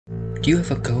Do you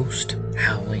have a ghost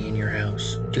howling in your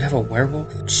house? Do you have a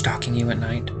werewolf stalking you at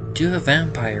night? Do you have a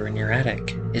vampire in your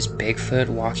attic? Is Bigfoot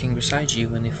walking beside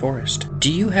you in the forest?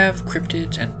 Do you have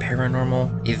cryptids and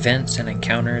paranormal events and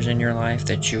encounters in your life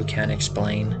that you can't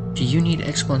explain? Do you need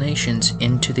explanations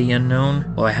into the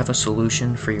unknown? Well, I have a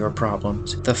solution for your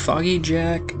problems. The Foggy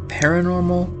Jack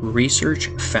Paranormal Research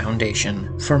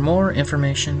Foundation. For more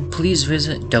information, please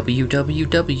visit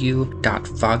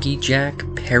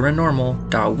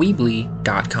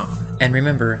www.foggyjackparanormal.weebly.com. And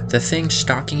remember, the thing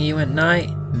stalking you at night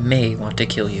may want to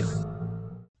kill you.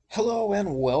 Hello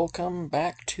and welcome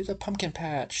back to the Pumpkin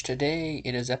Patch. Today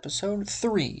it is episode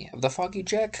 3 of the Foggy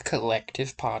Jack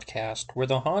Collective Podcast, where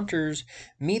the haunters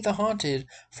meet the haunted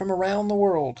from around the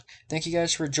world. Thank you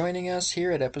guys for joining us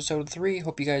here at episode 3.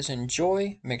 Hope you guys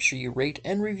enjoy. Make sure you rate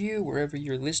and review wherever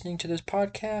you're listening to this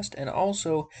podcast, and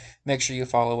also make sure you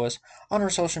follow us on our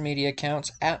social media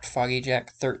accounts at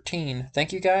FoggyJack13.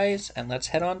 Thank you guys, and let's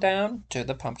head on down to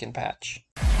the Pumpkin Patch.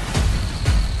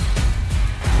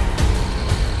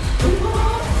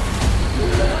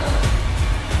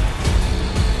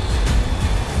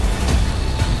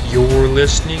 You're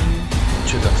listening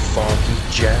to the Foggy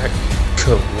Jack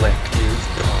Collective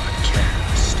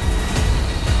Podcast.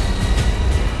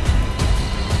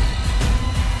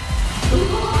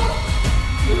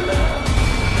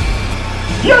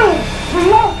 You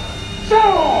look so!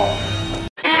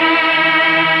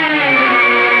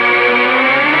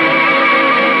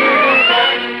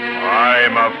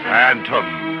 I'm a phantom.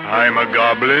 I'm a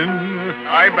goblin.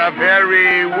 I'm a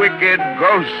very wicked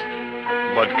ghost.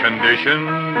 But conditions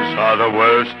are the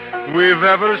worst we've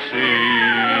ever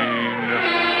seen.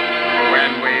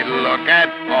 When we look at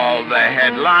all the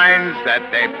headlines that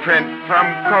they print from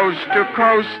coast to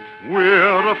coast,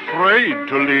 we're afraid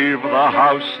to leave the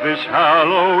house this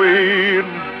Halloween.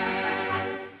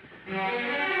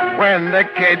 When the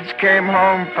kids came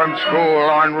home from school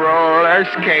on roller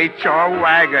skates or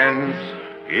wagons,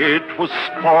 it was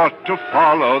sport to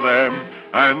follow them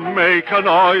and make a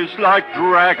noise like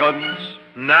dragons.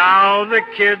 Now the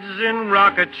kids in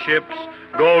rocket ships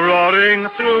go roaring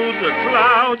through the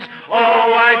clouds.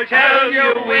 Oh, I tell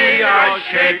you, we are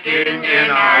shaking in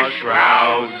our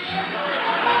shrouds.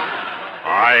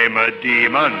 I'm a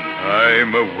demon.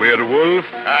 I'm a werewolf.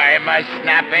 I'm a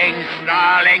snapping,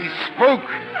 snarling spook.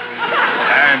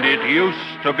 And it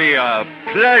used to be a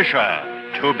pleasure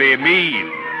to be mean.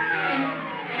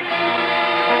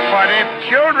 But if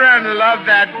children love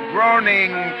that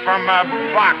groaning from a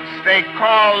box they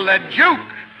call the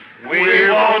juke, we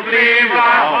won't leave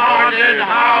our haunted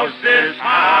house this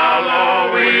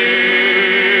Halloween.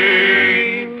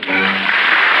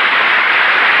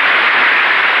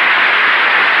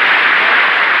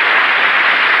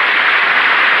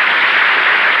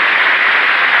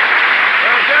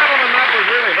 Well, gentlemen, that was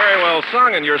really very well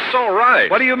sung, and you're so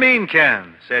right. What do you mean,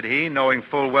 Ken? Said he, knowing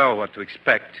full well what to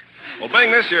expect. Well,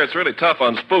 being this year, it's really tough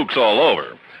on spooks all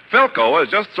over. Philco has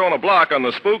just thrown a block on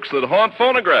the spooks that haunt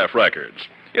phonograph records.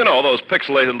 You know, those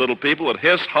pixelated little people that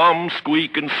hiss, hum,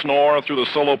 squeak, and snore through the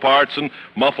solo parts and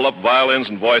muffle up violins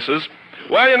and voices.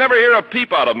 Well, you never hear a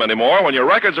peep out of them anymore when your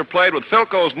records are played with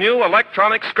Philco's new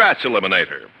electronic scratch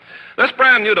eliminator. This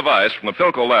brand new device from the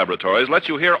Philco Laboratories lets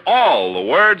you hear all the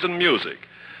words and music.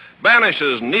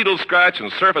 Banishes needle scratch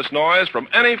and surface noise from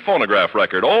any phonograph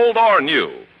record, old or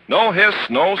new. No hiss,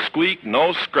 no squeak,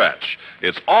 no scratch.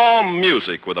 It's all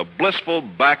music with a blissful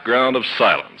background of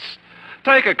silence.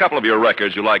 Take a couple of your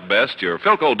records you like best to your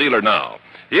Philco dealer now.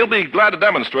 He'll be glad to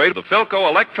demonstrate the Philco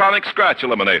electronic scratch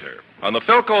eliminator on the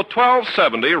Philco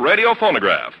 1270 radio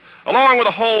phonograph, along with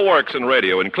the whole works in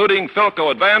radio, including Philco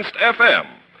Advanced FM.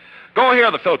 Go hear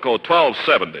the Philco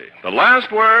 1270, the last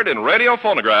word in radio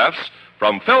phonographs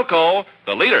from Philco,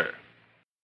 the leader.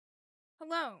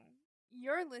 Hello.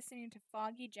 You're listening to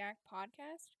Foggy Jack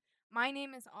Podcast. My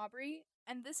name is Aubrey,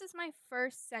 and this is my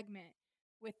first segment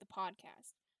with the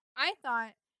podcast. I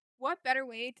thought, what better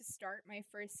way to start my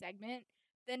first segment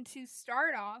than to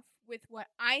start off with what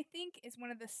I think is one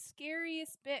of the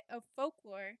scariest bit of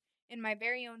folklore in my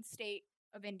very own state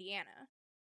of Indiana.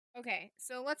 Okay,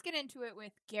 so let's get into it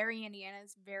with Gary,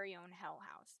 Indiana's very own Hell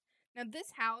House. Now,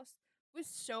 this house was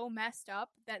so messed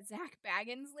up that Zach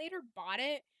Baggins later bought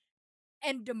it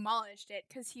and demolished it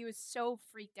because he was so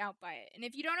freaked out by it. And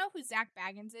if you don't know who Zach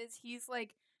Baggins is, he's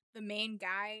like the main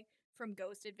guy from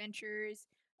Ghost Adventures,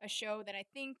 a show that I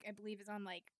believe is on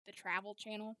like the Travel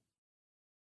Channel.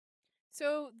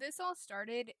 So this all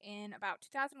started in about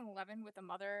 2011 with a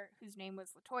mother whose name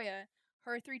was Latoya,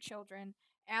 her 3 children,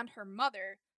 and her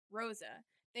mother, Rosa.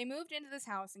 They moved into this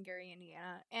house in Gary,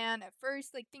 Indiana, and at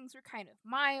first, like, things were kind of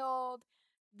mild.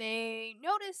 They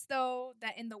noticed, though,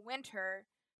 that in the winter,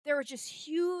 there were just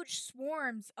huge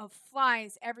swarms of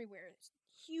flies everywhere,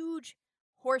 huge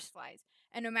horseflies,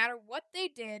 and no matter what they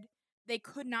did, they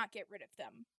could not get rid of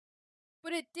them.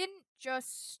 But it didn't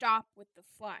just stop with the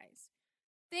flies.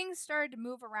 Things started to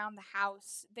move around the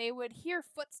house. They would hear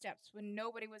footsteps when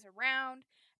nobody was around,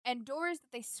 and doors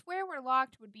that they swear were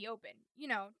locked would be open.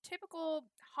 Typical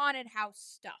haunted house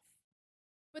stuff.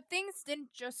 But things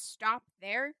didn't just stop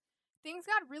there. Things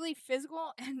got really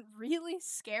physical and really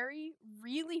scary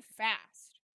really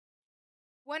fast.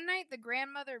 One night, the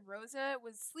grandmother Rosa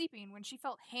was sleeping when she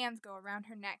felt hands go around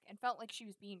her neck and felt like she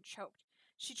was being choked.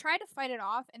 She tried to fight it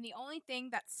off, and the only thing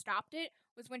that stopped it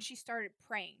was when she started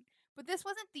praying. But this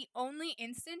wasn't the only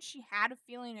instance she had of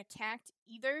feeling attacked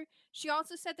either. She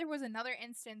also said there was another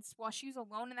instance while she was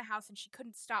alone in the house and she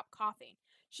couldn't stop coughing.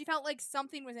 She felt like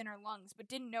something was in her lungs but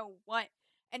didn't know what,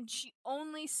 and she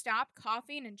only stopped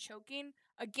coughing and choking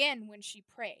again when she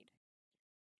prayed.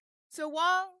 So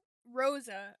while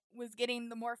Rosa was getting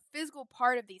the more physical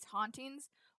part of these hauntings,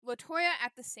 Latoya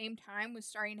at the same time was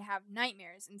starting to have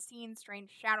nightmares and seeing strange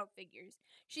shadow figures.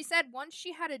 She said once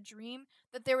she had a dream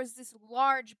that there was this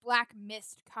large black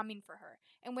mist coming for her,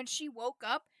 and when she woke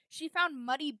up, she found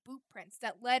muddy boot prints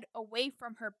that led away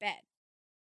from her bed.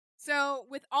 So,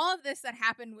 with all of this that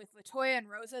happened with Latoya and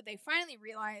Rosa, they finally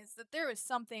realized that there was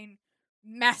something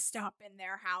messed up in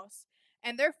their house.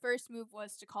 And their first move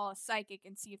was to call a psychic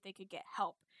and see if they could get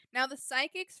help. Now, the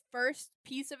psychic's first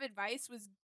piece of advice was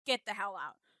get the hell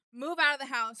out. Move out of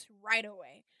the house right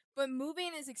away. But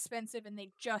moving is expensive and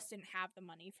they just didn't have the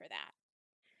money for that.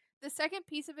 The second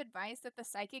piece of advice that the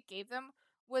psychic gave them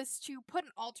was to put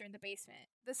an altar in the basement.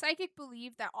 The psychic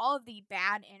believed that all of the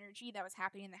bad energy that was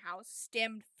happening in the house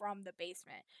stemmed from the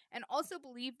basement, and also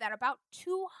believed that about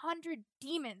 200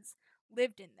 demons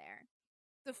lived in there.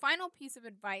 The final piece of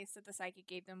advice that the psychic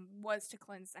gave them was to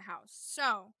cleanse the house.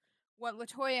 So, what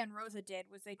Latoya and Rosa did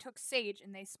was they took sage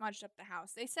and they smudged up the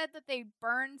house. They said that they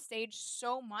burned sage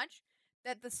so much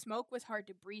that the smoke was hard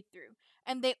to breathe through.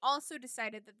 And they also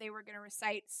decided that they were going to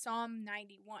recite Psalm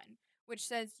 91, which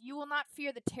says, "You will not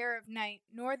fear the terror of night,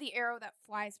 nor the arrow that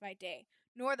flies by day,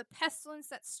 nor the pestilence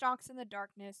that stalks in the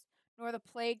darkness, nor the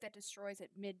plague that destroys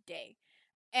at midday."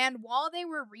 And while they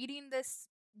were reading this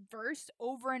verse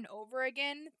over and over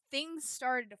again, things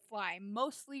started to fly,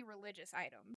 mostly religious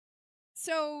items.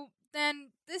 So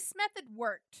then this method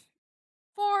worked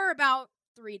for about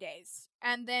 3 days,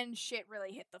 and then shit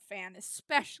really hit the fan,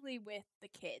 especially with the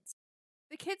kids.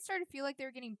 The kids started to feel like they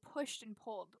were getting pushed and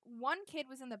pulled. One kid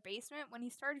was in the basement when he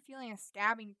started feeling a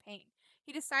stabbing pain.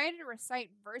 He decided to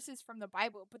recite verses from the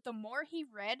Bible, but the more he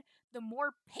read, the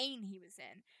more pain he was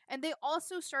in. And they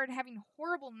also started having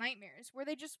horrible nightmares where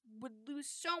they just would lose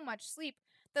so much sleep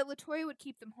that Latoya would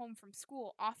keep them home from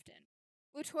school often.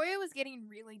 Latoya was getting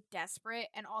really desperate,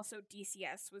 and also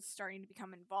DCS was starting to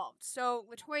become involved. So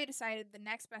Latoya decided the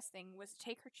next best thing was to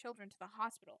take her children to the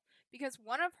hospital because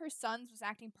one of her sons was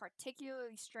acting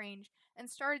particularly strange and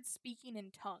started speaking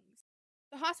in tongues.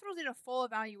 The hospital did a full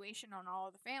evaluation on all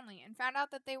of the family and found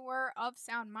out that they were of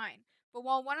sound mind. But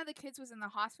while one of the kids was in the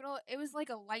hospital, it was like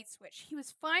a light switch. He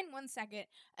was fine 1 second,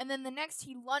 and then the next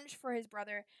he lunged for his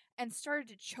brother and started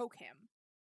to choke him.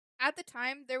 At the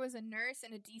time, there was a nurse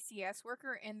and a DCS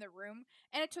worker in the room,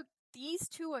 and it took these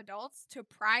two adults to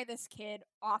pry this kid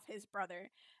off his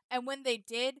brother. And when they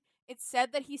did, it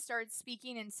said that he started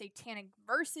speaking in satanic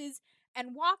verses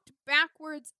and walked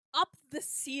backwards up the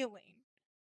ceiling.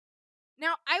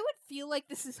 Now, I would feel like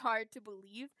this is hard to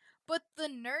believe, but the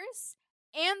nurse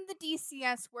and the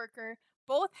DCS worker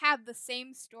both had the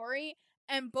same story,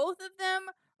 and both of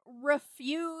them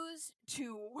refused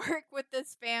to work with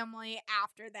this family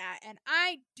after that, and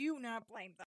I do not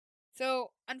blame them.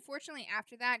 So, unfortunately,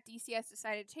 after that, DCS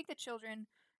decided to take the children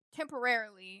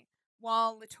temporarily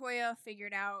while Latoya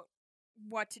figured out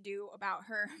what to do about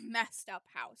her messed up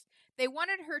house. They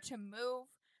wanted her to move,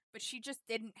 but she just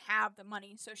didn't have the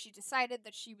money, so she decided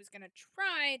that she was going to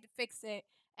try to fix it,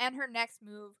 and her next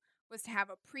move was to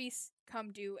have a priest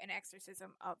come do an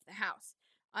exorcism of the house.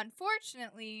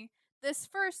 Unfortunately, this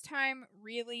first time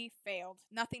really failed.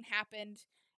 Nothing happened.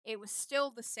 It was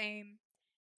still the same,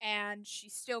 and she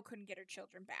still couldn't get her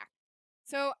children back.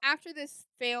 So after this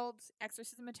failed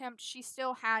exorcism attempt, she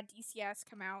still had DCS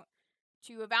come out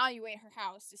to evaluate her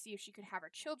house to see if she could have her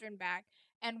children back.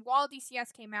 And while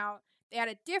DCS came out, they had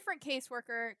a different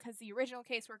caseworker because the original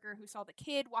caseworker who saw the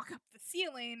kid walk up the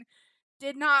ceiling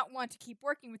did not want to keep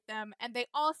working with them, and they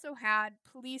also had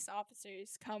police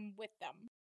officers come with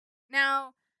them.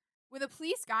 Now, when the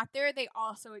police got there, they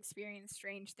also experienced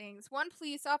strange things. One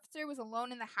police officer was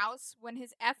alone in the house when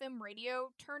his FM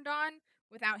radio turned on,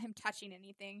 without him touching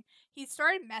anything. He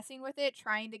started messing with it,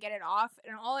 trying to get it off,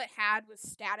 and all it had was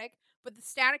static, but the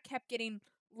static kept getting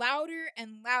louder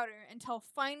and louder until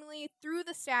finally, through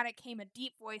the static, came a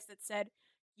deep voice that said,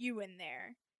 "You in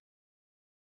there."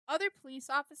 Other police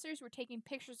officers were taking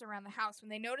pictures around the house when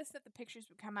they noticed that the pictures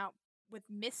would come out with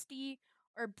misty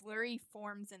or blurry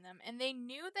forms in them, and they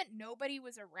knew that nobody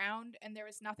was around and there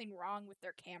was nothing wrong with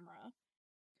their camera.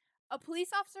 A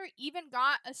police officer even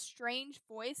got a strange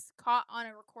voice caught on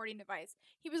a recording device.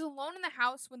 He was alone in the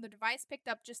house when the device picked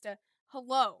up just a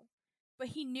hello, but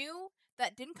he knew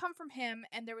that didn't come from him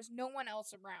and there was no one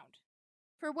else around.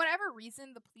 For whatever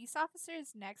reason, the police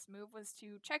officer's next move was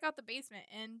to check out the basement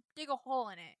and dig a hole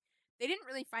in it. They didn't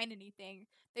really find anything.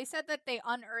 They said that they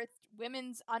unearthed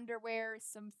women's underwear,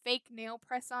 some fake nail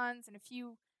press ons, and a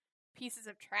few pieces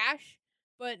of trash,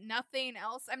 but nothing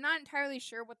else. I'm not entirely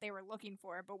sure what they were looking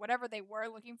for, but whatever they were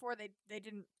looking for, they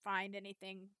didn't find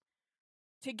anything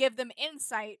to give them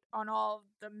insight on all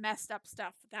the messed up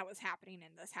stuff that was happening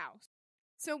in this house.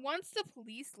 So once the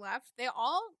police left, they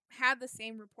all had the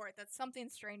same report that something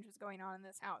strange was going on in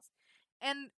this house.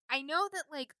 And I know that,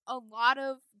 like, a lot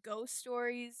of ghost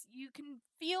stories, you can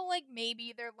feel like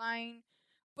maybe they're lying,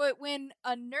 but when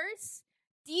a nurse,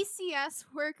 DCS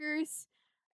workers,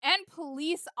 and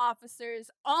police officers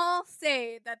all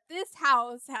say that this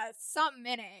house has something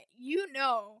in it, you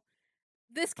know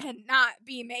this cannot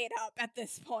be made up at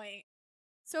this point.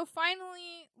 So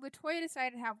finally, Latoya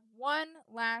decided to have one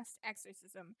last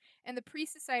exorcism, and the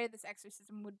priest decided this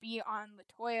exorcism would be on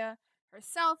Latoya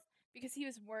herself because he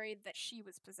was worried that she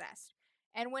was possessed.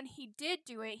 And when he did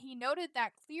do it, he noted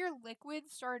that clear liquid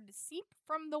started to seep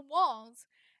from the walls,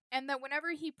 and that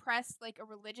whenever he pressed like a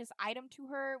religious item to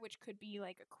her, which could be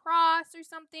like a cross or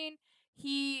something,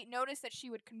 he noticed that she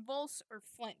would convulse or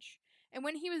flinch. And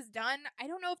when he was done, I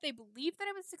don't know if they believed that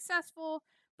it was successful,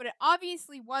 but it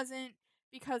obviously wasn't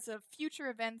because of future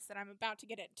events that I'm about to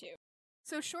get into.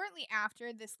 So shortly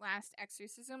after this last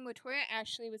exorcism, Latoya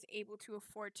actually was able to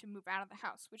afford to move out of the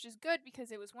house, which is good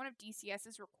because it was one of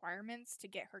DCS's requirements to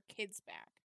get her kids back.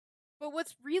 But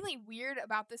what's really weird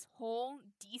about this whole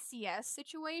DCS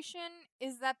situation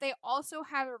is that they also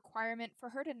have a requirement for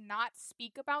her to not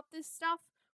speak about this stuff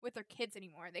with her kids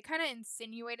anymore. They kind of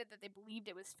insinuated that they believed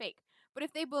it was fake. But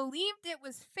if they believed it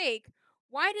was fake,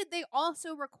 why did they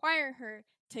also require her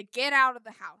to get out of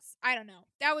the house? I don't know.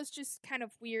 That was just kind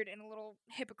of weird and a little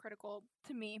hypocritical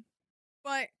to me.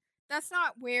 But that's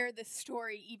not where the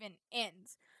story even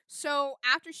ends. So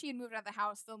after she had moved out of the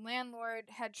house, the landlord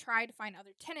had tried to find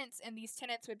other tenants, and these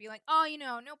tenants would be like, "Oh,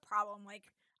 no problem. Like,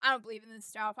 I don't believe in this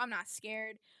stuff. I'm not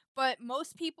scared." But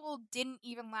most people didn't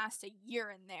even last a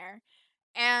year in there.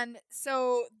 And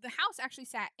so the house actually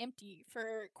sat empty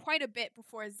for quite a bit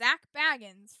before Zach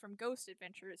Baggins from Ghost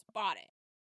Adventures bought it.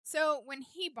 So when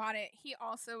he bought it, he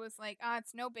also was like,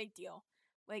 it's no big deal.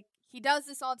 Like, he does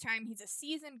this all the time. He's a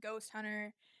seasoned ghost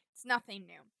hunter. It's nothing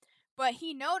new. But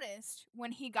he noticed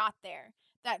when he got there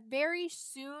that very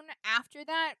soon after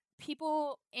that,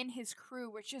 people in his crew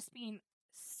were just being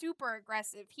super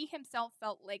aggressive. He himself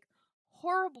felt like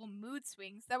horrible mood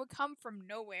swings that would come from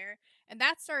nowhere, and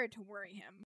that started to worry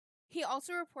him. He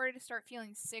also reported to start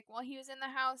feeling sick while he was in the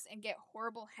house and get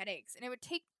horrible headaches, and it would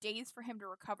take days for him to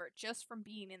recover just from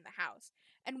being in the house.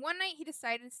 And one night he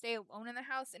decided to stay alone in the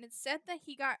house, and it said that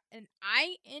he got an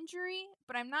eye injury,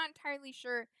 but I'm not entirely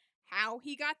sure how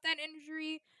he got that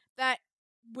injury that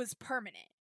was permanent.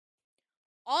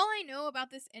 All I know about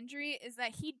this injury is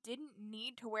that he didn't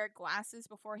need to wear glasses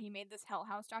before he made this Hell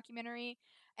House documentary,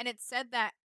 and it said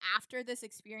that after this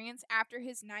experience, after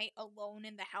his night alone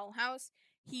in the Hell House,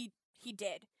 he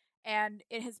did, and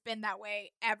it has been that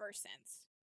way ever since.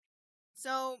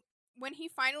 So when he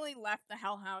finally left the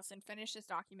Hell House and finished his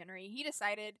documentary, he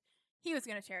decided he was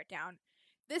going to tear it down.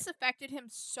 This affected him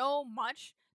so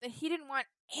much that he didn't want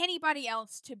anybody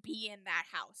else to be in that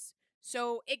house,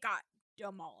 so it got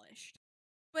demolished.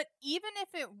 But even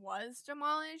if it was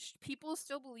demolished, people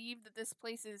still believe that this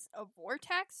place is a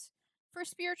vortex for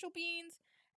spiritual beings,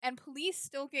 and police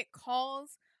still get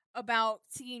calls about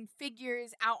seeing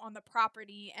figures out on the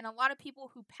property, and a lot of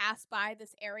people who pass by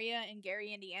this area in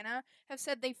Gary, Indiana, have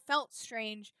said they felt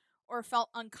strange or felt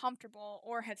uncomfortable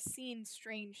or have seen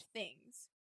strange things.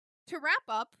 To wrap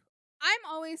up, I'm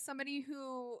always somebody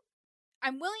who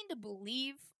I'm willing to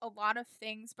believe a lot of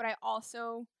things, but I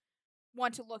also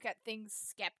want to look at things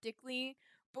skeptically.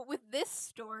 But with this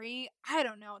story, I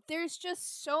don't know. There's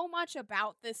just so much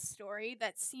about this story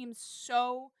that seems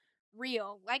so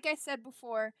real. Like I said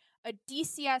before, a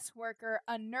DCS worker,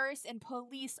 a nurse, and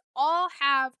police all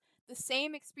have the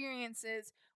same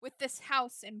experiences with this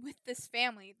house and with this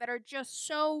family that are just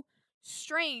so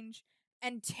strange,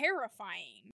 and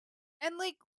terrifying. And,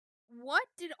 like, what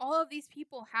did all of these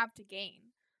people have to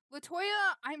gain?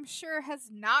 Latoya, I'm sure, has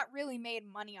not really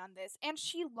made money on this, and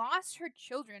she lost her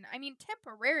children. I mean,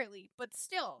 temporarily, but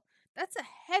still, that's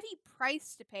a heavy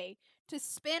price to pay to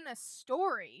spin a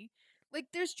story. Like,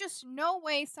 there's just no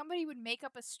way somebody would make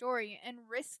up a story and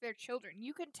risk their children.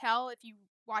 You can tell if you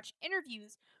watch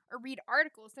interviews or read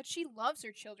articles that she loves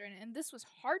her children, and this was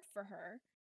hard for her.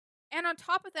 And on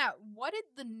top of that, what did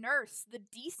the nurse, the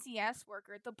DCS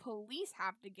worker, the police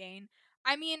have to gain?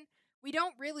 I mean, we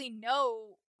don't really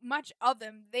know much of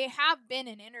them. They have been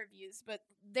in interviews, but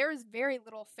there's very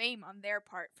little fame on their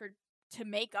part for to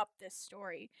make up this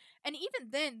story. And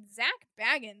even then, Zach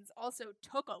Baggins also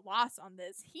took a loss on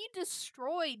this. He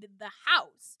destroyed the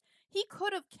house. He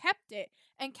could have kept it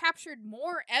and captured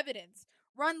more evidence,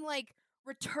 run like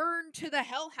Return to the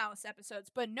Hell House episodes,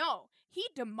 but no, he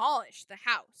demolished the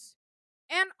house.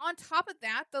 And on top of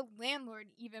that, the landlord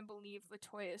even believed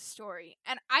Latoya's story.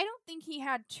 And I don't think he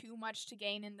had too much to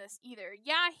gain in this either.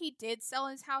 Yeah, he did sell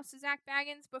his house to Zach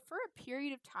Baggins, but for a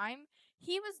period of time,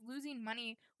 he was losing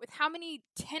money with how many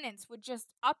tenants would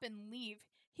just up and leave.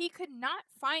 He could not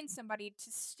find somebody to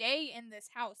stay in this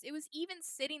house. It was even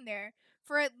sitting there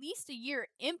for at least a year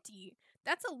empty.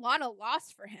 That's a lot of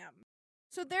loss for him.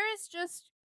 So there is just,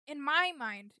 in my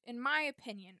mind, in my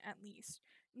opinion at least,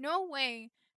 no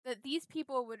way that these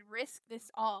people would risk this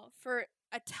all for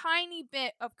a tiny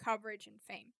bit of coverage and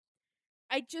fame.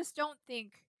 I just don't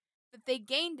think that they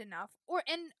gained enough,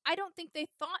 and I don't think they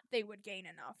thought they would gain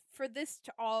enough for this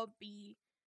to all be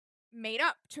made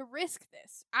up to risk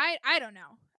this. I don't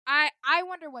know. I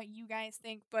wonder what you guys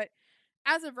think, but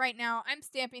as of right now, I'm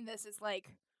stamping this as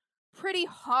like pretty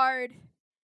hard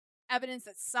evidence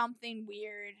that something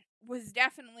weird was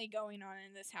definitely going on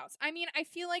in this house. I mean, I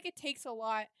feel like it takes a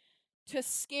lot to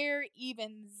scare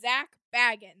even Zach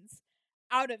Baggins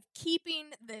out of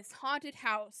keeping this haunted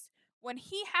house when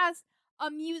he has a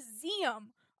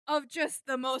museum of just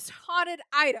the most haunted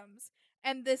items,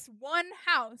 and this one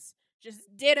house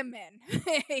just did him in.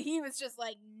 He was just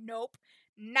like, nope,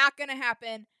 not gonna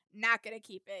happen, not gonna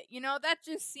keep it. You know, that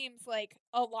just seems like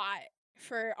a lot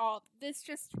for all. This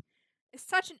just is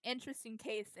such an interesting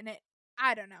case, and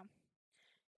I don't know.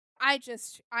 I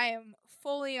am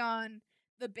fully on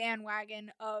the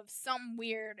bandwagon of some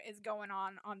weird is going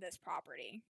on this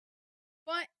property.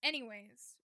 But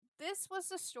anyways, this was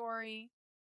the story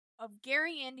of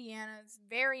Gary, Indiana's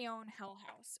very own Hell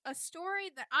House. A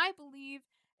story that I believe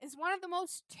is one of the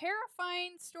most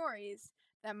terrifying stories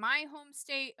that my home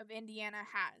state of Indiana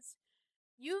has.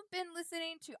 You've been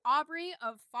listening to Aubrey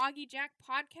of Foggy Jack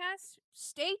Podcast.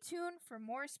 Stay tuned for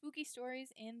more spooky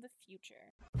stories in the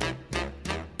future.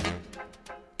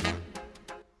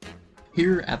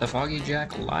 Here at the Foggy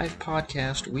Jack Live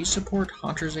Podcast, we support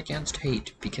Hunters Against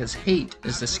Hate because hate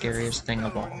is the scariest thing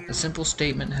of all. A simple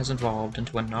statement has evolved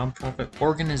into a nonprofit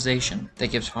organization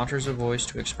that gives haunters a voice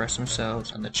to express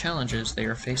themselves and the challenges they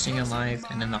are facing in life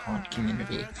and in the haunt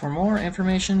community. For more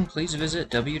information, please visit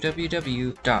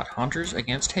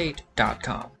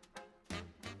www.huntersagainsthate.com.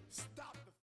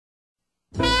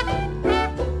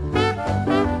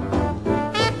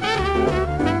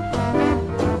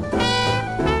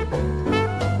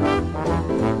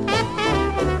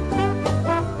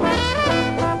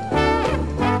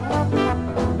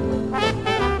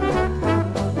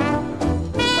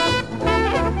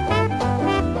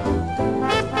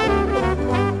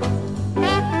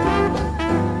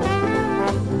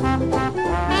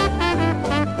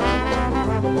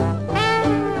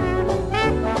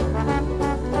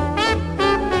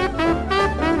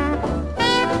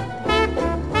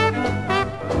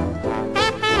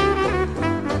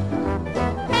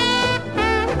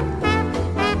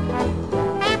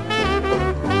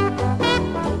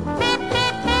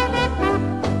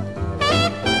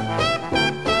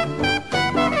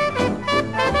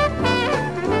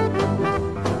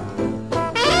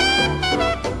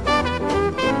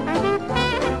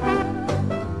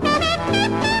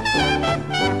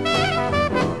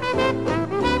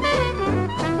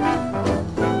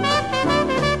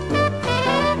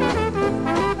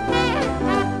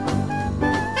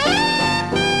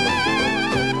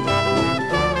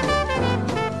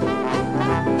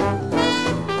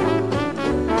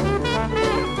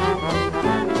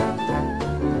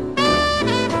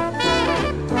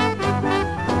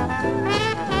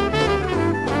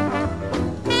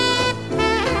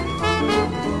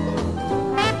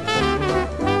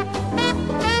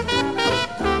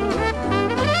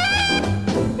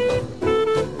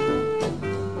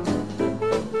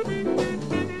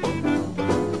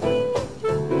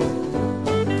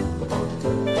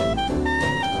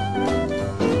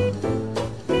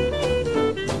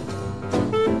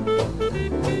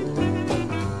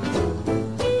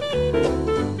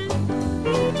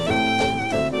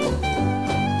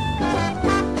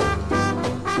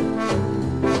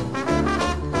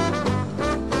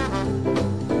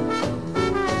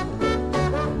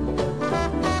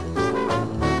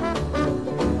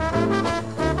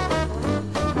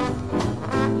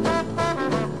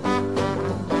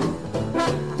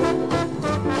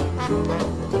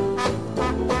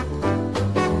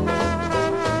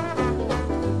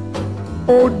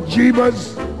 Oh,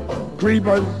 Jeebus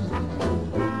Creepers,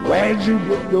 where'd you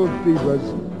get those peepers?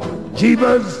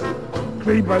 Jeebus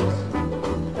Creepers,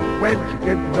 where'd you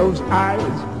get those eyes?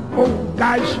 Oh,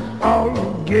 gosh, I'll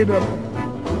get up.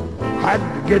 I'd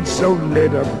get so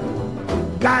lit up.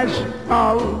 Gosh,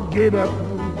 I'll get up.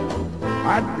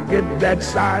 I'd get that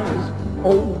size.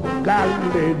 Oh,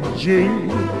 golly gee.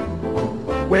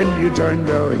 When you turn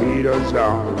the heaters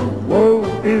on, woe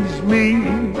is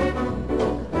me.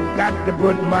 Got to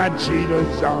put my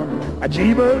cheaters on. A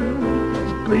Jeebus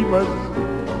Creepers,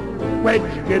 where'd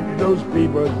you get those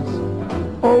peepers?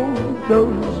 Oh,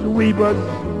 those weepers.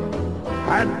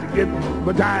 Had to get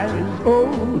my ties. Oh,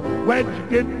 where'd you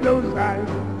get those eyes?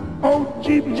 Oh,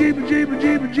 Jeebus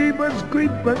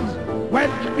Creepers,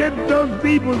 where'd you get those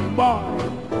peoples, boy?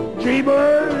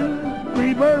 Jeebus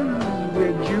Creepers,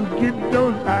 where'd you get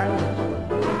those eyes?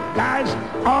 Guys,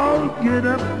 all get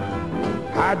up.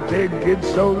 I take it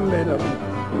so lit up.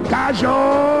 Gosh,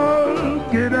 all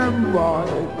get up, boy.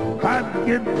 I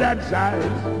get that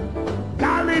size.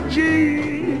 Golly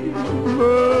gee,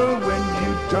 oh, when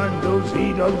you turn those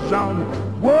heaters on,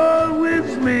 woe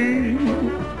is me.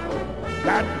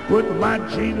 Got to put my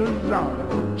cheaters on.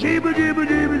 Jeebus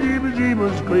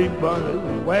Creepers,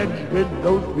 where'd you get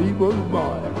those people,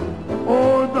 boy?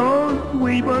 Oh, those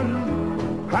weepers,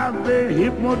 how they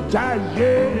hypnotize,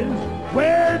 yes.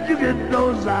 Where'd you get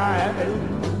those eyes?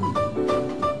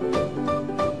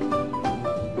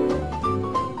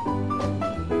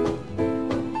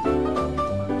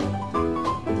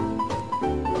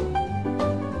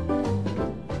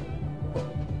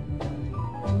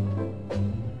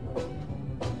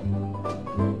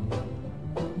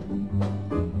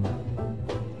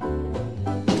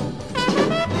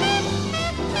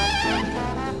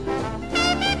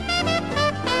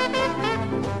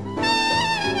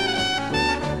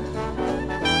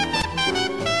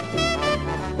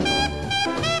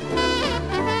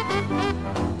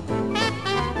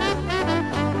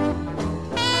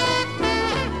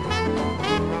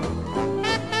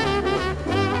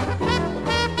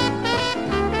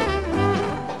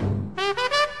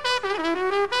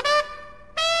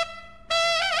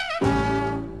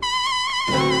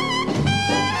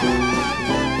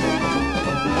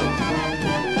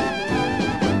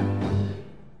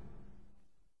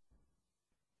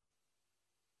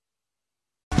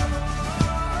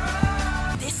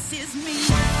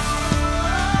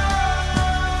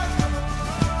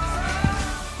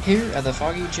 Here at the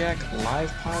Foggy Jack Live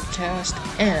Podcast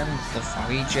and the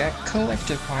Foggy Jack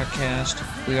Collective Podcast,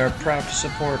 we are proud to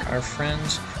support our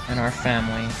friends and our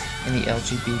family in the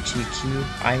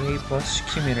LGBTQIA+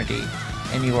 community,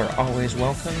 and you are always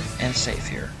welcome and safe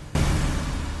here.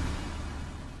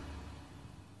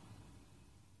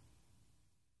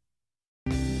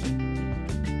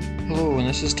 Hello, and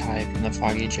this is Ty from the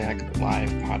Foggy Jack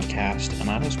Live Podcast, and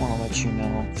I just want to let you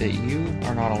know that you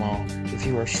are not alone. If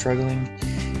you are struggling,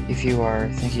 if you are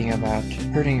thinking about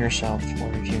hurting yourself,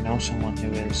 or if you know someone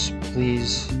who is,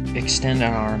 please extend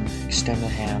an arm, extend a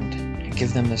hand, and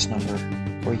give them this number,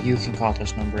 or you can call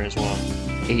this number as well,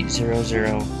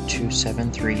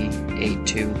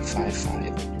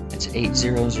 800-273-8255. That's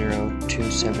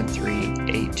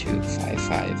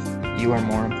 800-273-8255. You are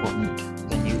more important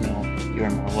than you know, you are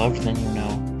more loved than you know,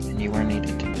 and you are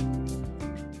needed.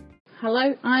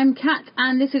 Hello, I'm Kat,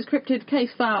 and this is Cryptid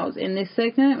Case Files. In this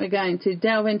segment, we're going to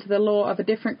delve into the lore of a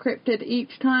different cryptid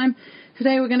each time.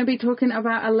 Today we're going to be talking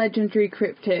about a legendary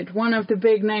cryptid, one of the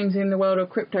big names in the world of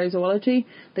cryptozoology,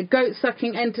 the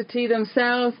goat-sucking entity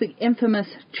themselves, the infamous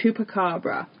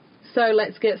Chupacabra. So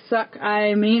let's get stuck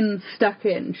in,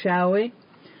 shall we?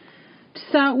 To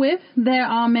start with, there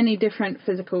are many different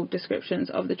physical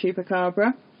descriptions of the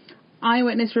Chupacabra.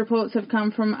 Eyewitness reports have come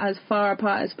from as far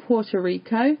apart as Puerto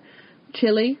Rico,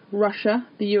 Chile, Russia,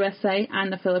 the USA,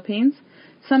 and the Philippines.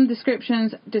 Some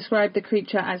descriptions describe the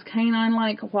creature as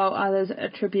canine-like, while others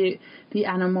attribute the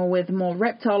animal with more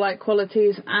reptile-like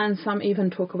qualities, and some even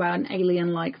talk about an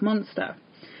alien-like monster.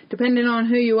 Depending on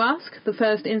who you ask, the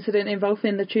first incident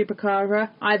involving the Chupacabra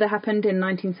either happened in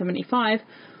 1975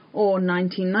 or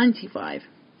 1995.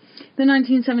 The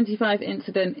 1975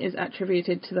 incident is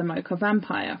attributed to the Mocha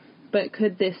vampire, but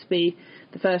could this be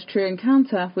the first true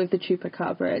encounter with the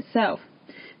Chupacabra itself?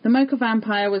 The Mocha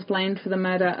vampire was blamed for the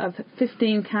murder of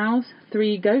 15 cows,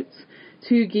 3 goats,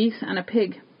 2 geese and a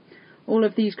pig. All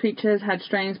of these creatures had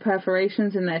strange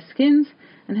perforations in their skins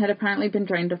and had apparently been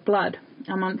drained of blood.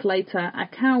 A month later, a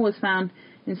cow was found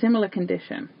in similar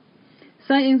condition.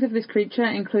 Sightings of this creature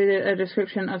included a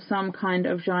description of some kind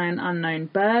of giant unknown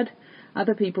bird.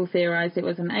 Other people theorized it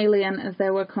was an alien, as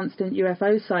there were constant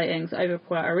UFO sightings over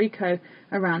Puerto Rico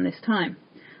around this time.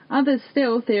 Others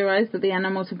still theorized that the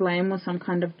animal to blame was some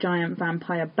kind of giant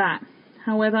vampire bat.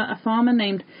 However, a farmer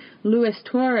named Luis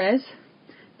Torres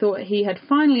thought he had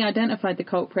finally identified the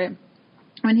culprit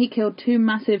when he killed 2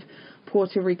 massive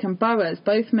Puerto Rican boas,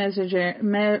 both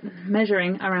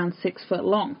measuring around 6 foot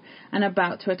long, and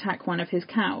about to attack one of his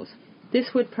cows.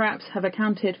 This would perhaps have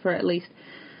accounted for at least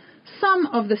some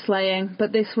of the slaying,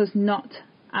 but this was not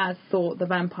as thought the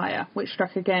vampire, which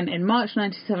struck again in March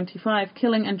 1975,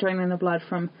 killing and draining the blood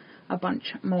from a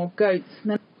bunch more goats.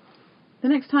 The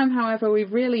next time, however, we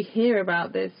really hear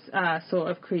about this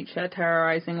sort of creature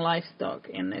terrorizing livestock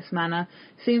in this manner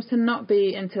seems to not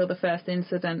be until the first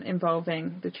incident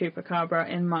involving the chupacabra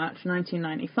in March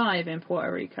 1995 in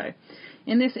Puerto Rico.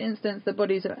 In this instance, the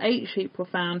bodies of 8 sheep were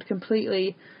found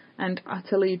completely and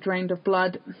utterly drained of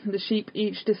blood. The sheep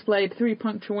each displayed 3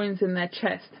 puncture wounds in their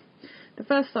chest. The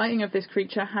first sighting of this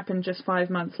creature happened just 5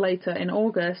 months later, in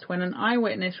August, when an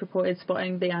eyewitness reported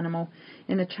spotting the animal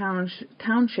in the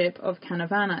township of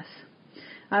Canavanas.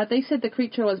 They said the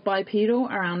creature was bipedal,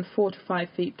 around 4 to 5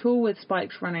 feet tall, with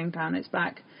spikes running down its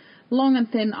back, long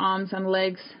and thin arms and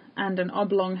legs, and an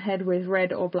oblong head with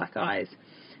red or black eyes,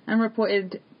 and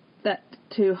reported that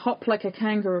to hop like a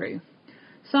kangaroo.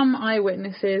 Some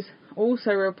eyewitnesses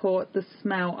also report the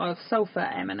smell of sulphur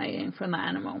emanating from the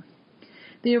animal.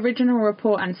 The original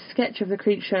report and sketch of the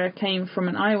creature came from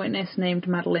an eyewitness named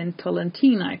Madeline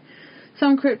Tolentino.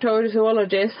 Some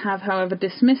cryptozoologists have, however,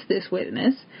 dismissed this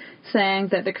witness, saying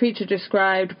that the creature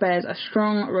described bears a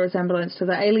strong resemblance to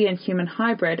the alien-human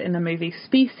hybrid in the movie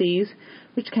Species,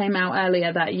 which came out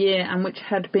earlier that year and which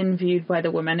had been viewed by the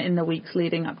woman in the weeks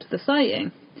leading up to the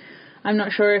sighting. I'm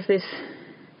not sure if this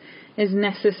is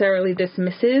necessarily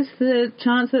dismisses the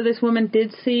chance that this woman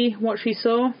did see what she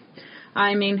saw.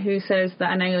 I mean, who says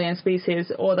that an alien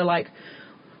species or the like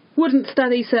wouldn't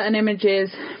study certain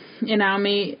images in our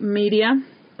media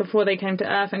before they came to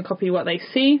Earth and copy what they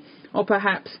see, or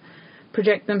perhaps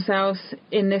project themselves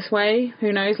in this way?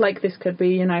 Who knows? Like, this could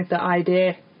be, the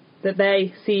idea that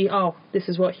they see, oh, this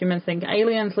is what humans think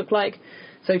aliens look like,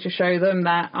 so to show them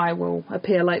that I will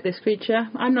appear like this creature.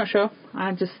 I'm not sure.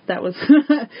 That was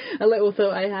a little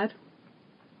thought I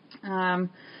had.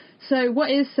 So what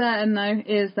is certain, though,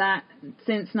 is that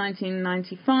since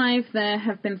 1995, there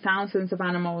have been thousands of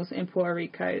animals in Puerto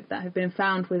Rico that have been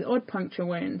found with odd puncture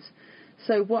wounds.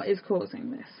 So what is causing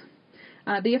this?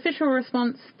 The official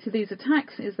response to these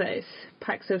attacks is that it's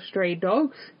packs of stray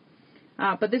dogs,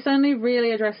 but this only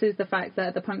really addresses the fact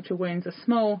that the puncture wounds are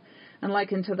small and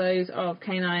likened to those of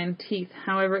canine teeth.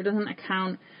 However, it doesn't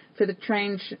account for the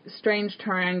strange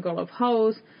triangle of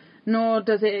holes, nor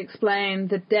does it explain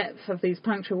the depth of these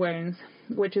puncture wounds,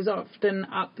 which is often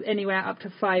anywhere up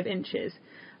to 5 inches.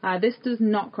 This does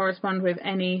not correspond with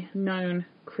any known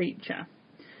creature.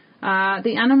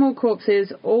 The animal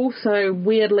corpses also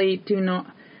weirdly do not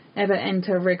ever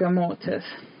enter rigor mortis.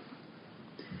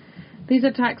 These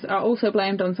attacks are also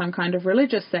blamed on some kind of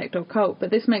religious sect or cult, but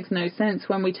this makes no sense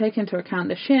when we take into account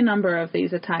the sheer number of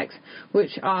these attacks,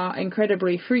 which are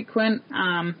incredibly frequent.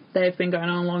 They've been going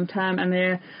on long term and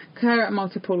they occur at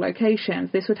multiple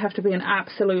locations. This would have to be an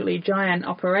absolutely giant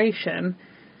operation,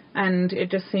 and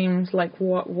it just seems like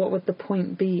what would the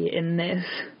point be in this?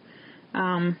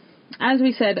 As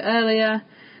we said earlier,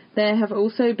 there have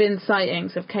also been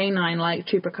sightings of canine-like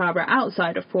chupacabra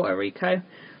outside of Puerto Rico,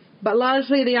 but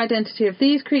largely the identity of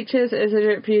these creatures is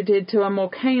attributed to a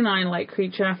more canine-like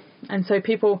creature, and so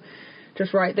people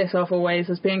just write this off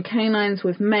always as being canines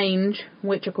with mange,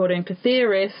 which, according to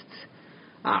theorists,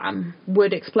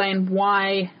 would explain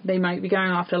why they might be going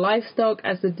after livestock,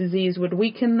 as the disease would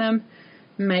weaken them,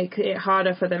 make it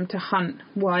harder for them to hunt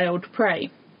wild prey.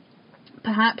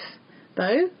 Perhaps,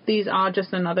 though, these are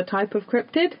just another type of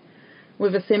cryptid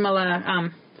with a similar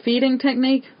feeding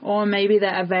technique, or maybe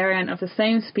they're a variant of the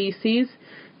same species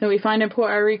that we find in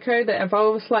Puerto Rico that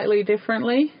evolves slightly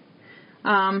differently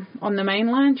on the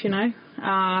mainland,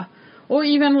 or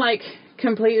even like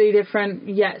completely different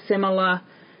yet similar,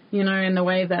 in the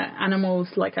way that animals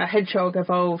like a hedgehog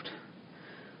evolved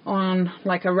on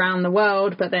like around the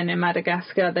world, but then in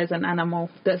Madagascar there's an animal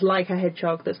that's like a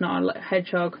hedgehog that's not a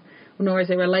hedgehog, nor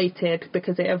is it related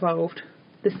because it evolved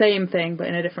the same thing but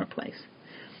in a different place.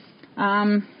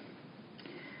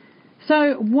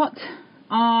 So what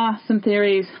are some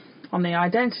theories on the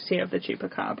identity of the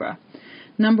chupacabra?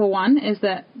 Number 1 is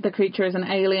that the creature is an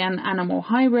alien-animal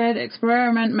hybrid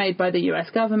experiment made by the US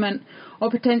government, or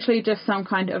potentially just some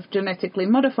kind of genetically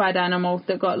modified animal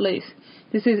that got loose.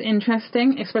 This is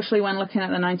interesting, especially when looking at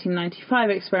the 1995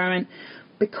 experiment,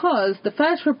 because the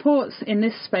first reports in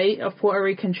this spate of Puerto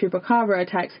Rican chupacabra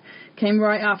attacks came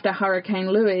right after Hurricane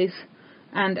Luis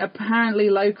and apparently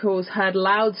locals heard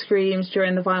loud screams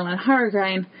during the violent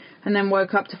hurricane and then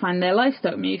woke up to find their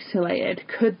livestock mutilated.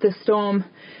 Could the storm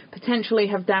potentially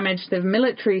have damaged the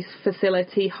military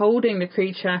facility holding the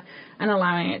creature and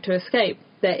allowing it to escape?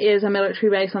 There is a military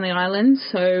base on the island,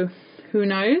 so who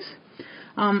knows?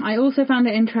 I also found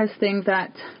it interesting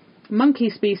that monkey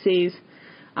species,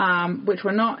 which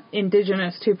were not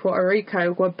indigenous to Puerto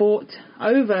Rico, were brought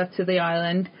over to the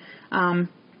island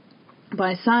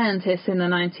by scientists in the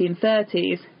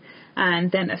 1930s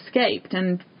and then escaped.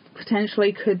 And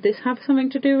potentially, could this have something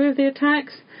to do with the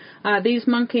attacks? These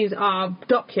monkeys are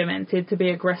documented to be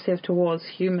aggressive towards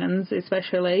humans,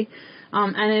 especially.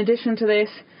 And in addition to this,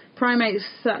 primates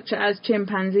such as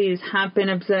chimpanzees have been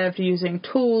observed using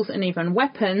tools and even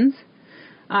weapons.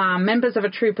 Members of a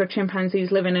troop of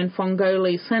chimpanzees living in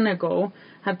Foggy, Senegal,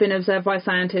 have been observed by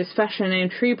scientists fashioning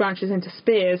tree branches into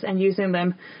spears and using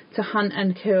them to hunt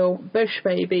and kill bush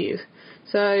babies.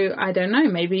 So, I don't know,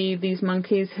 maybe these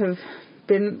monkeys have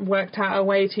been worked out a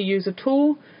way to use a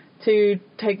tool to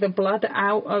take the blood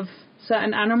out of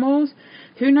certain animals.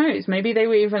 Who knows? Maybe they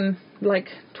were even,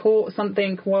 taught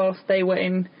something whilst they were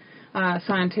in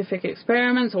scientific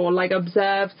experiments, or,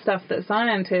 observed stuff that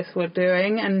scientists were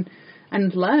doing and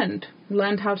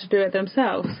learned how to do it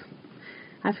themselves.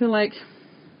 I feel like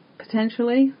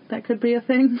potentially that could be a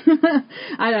thing.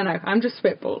 I don't know. I'm just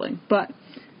spitballing. But,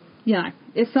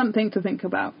 it's something to think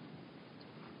about.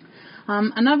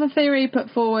 Another theory put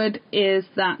forward is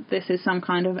that this is some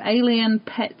kind of alien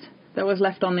pet that was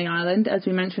left on the island. As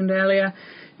we mentioned earlier,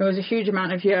 there was a huge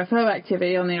amount of UFO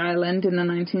activity on the island in the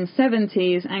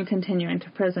 1970s and continuing to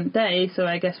present day, so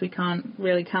I guess we can't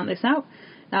really count this out.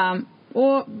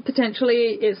 Or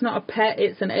potentially it's not a pet,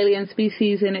 it's an alien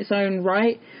species in its own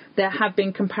right. There have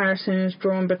been comparisons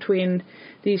drawn between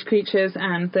these creatures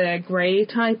and the grey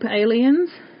type aliens.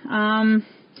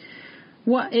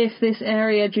 What if this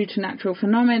area, due to natural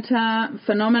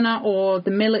phenomena or the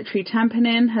military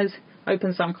tampering, has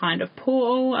opened some kind of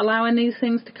portal, allowing these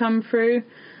things to come through?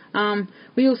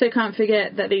 We also can't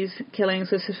forget that these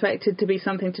killings are suspected to be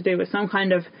something to do with some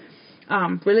kind of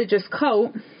religious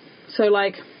cult. So,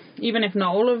 even if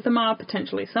not all of them are,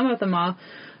 potentially some of them are,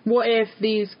 what if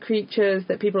these creatures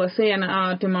that people are seeing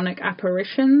are demonic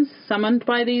apparitions summoned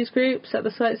by these groups at the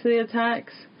sites of the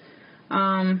attacks?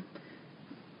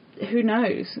 Who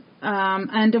knows?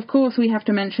 And of course we have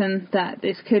to mention that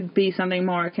this could be something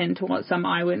more akin to what some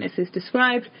eyewitnesses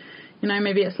described.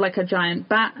 Maybe it's like a giant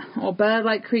bat or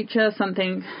bird-like creature,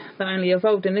 something that only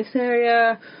evolved in this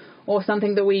area, or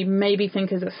something that we maybe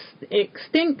think is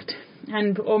extinct,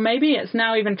 or maybe it's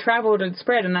now even travelled and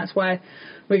spread, and that's why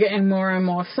we're getting more and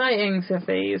more sightings of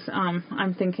these.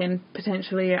 I'm thinking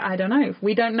potentially, I don't know.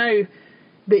 We don't know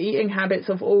the eating habits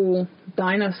of all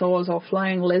dinosaurs or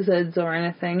flying lizards or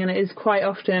anything, and it is quite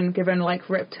often given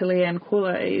reptilian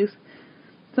qualities.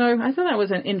 So I thought that was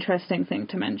an interesting thing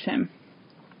to mention.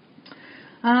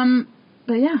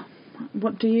 But yeah,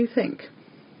 what do you think?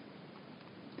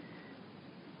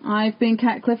 I've been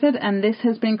Kat Clifford, and this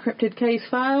has been Cryptid Case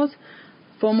Files.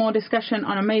 For more discussion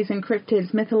on amazing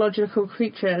cryptids, mythological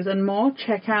creatures, and more,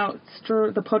 check out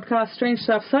the podcast Strange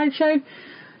Stuff Sideshow.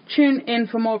 Tune in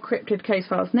for more Cryptid Case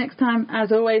Files next time.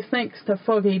 As always, thanks to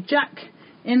Foggy Jack.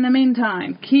 In the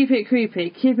meantime, keep it creepy,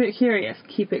 keep it curious,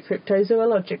 keep it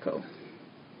cryptozoological.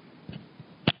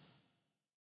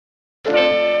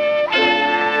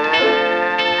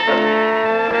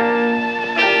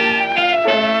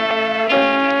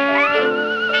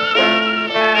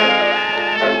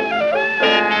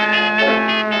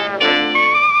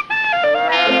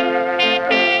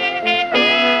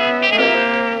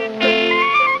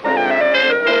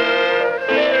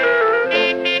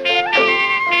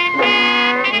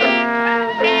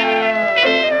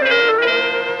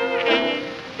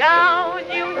 Down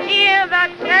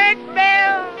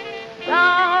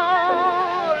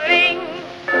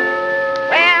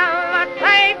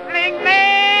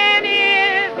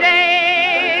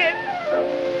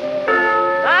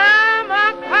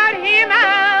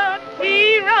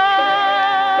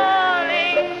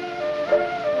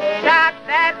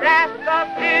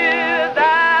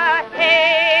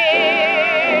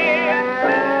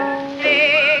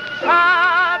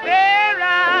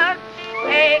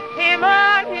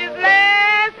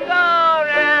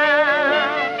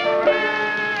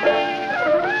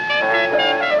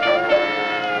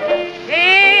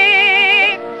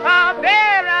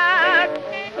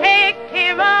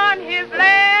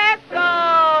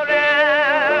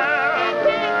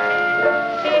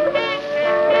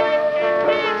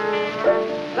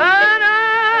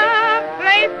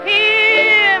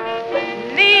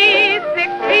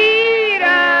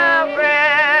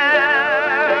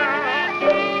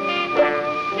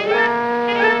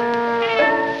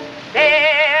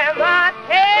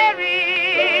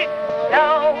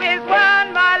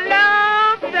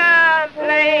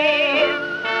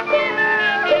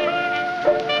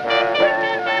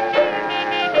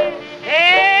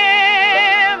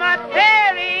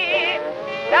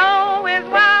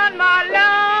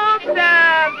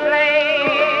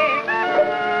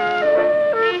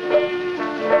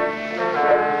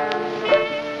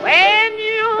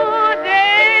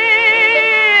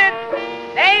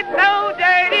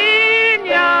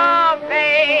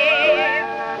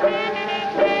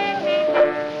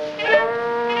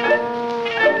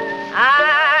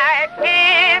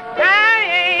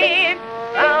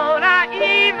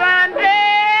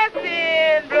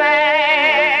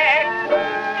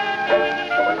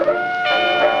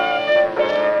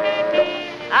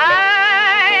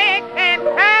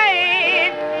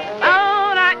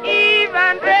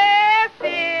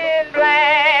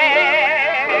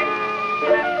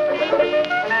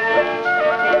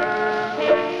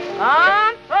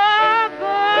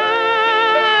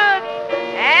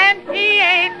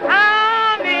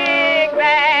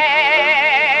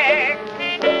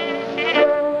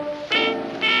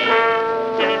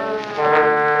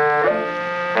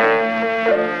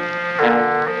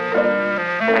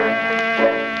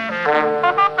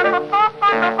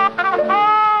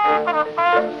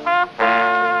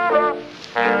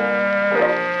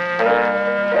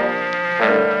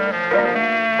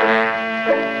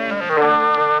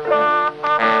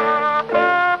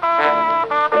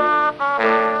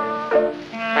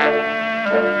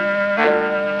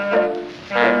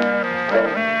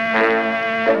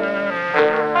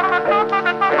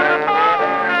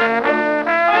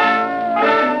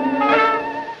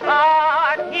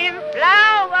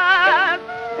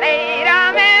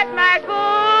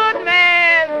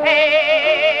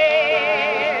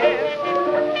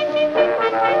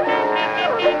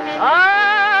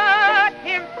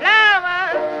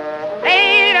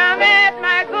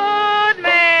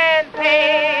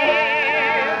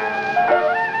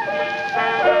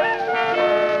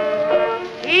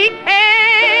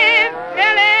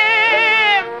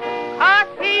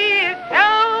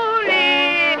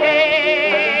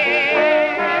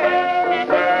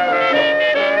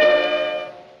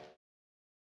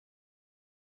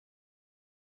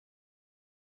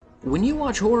When you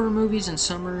watch horror movies in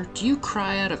summer, do you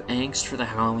cry out of angst for the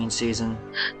Halloween season?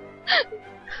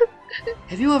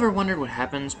 Have you ever wondered what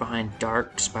happens behind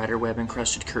dark,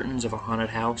 spiderweb-encrusted curtains of a haunted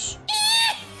house?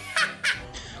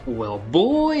 Well,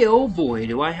 boy, oh boy,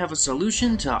 do I have a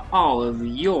solution to all of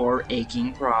your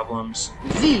aching problems.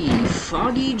 The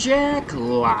Foggy Jack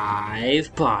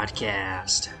Live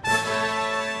Podcast,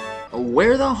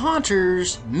 where the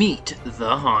haunters meet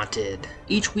the haunted.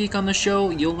 Each week on the show,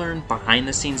 you'll learn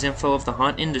behind-the-scenes info of the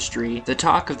haunt industry, the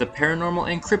talk of the paranormal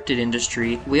and cryptid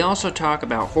industry. We also talk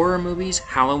about horror movies,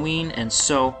 Halloween, and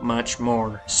so much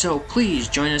more. So please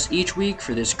join us each week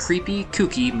for this creepy,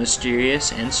 kooky,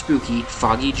 mysterious, and spooky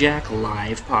Foggy Jack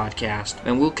Live Podcast.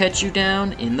 And we'll catch you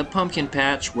down in the pumpkin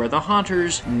patch where the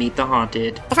haunters meet the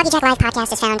haunted. The Foggy Jack Live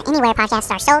Podcast is found anywhere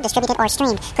podcasts are sold, distributed, or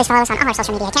streamed. Please follow us on all our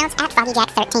social media accounts at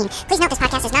FoggyJack13. Please note this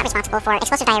podcast is not responsible for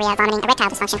explosive diarrhea, vomiting, erectile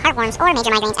dysfunction, heartworms, or major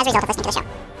migraines as a result of listening to the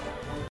show.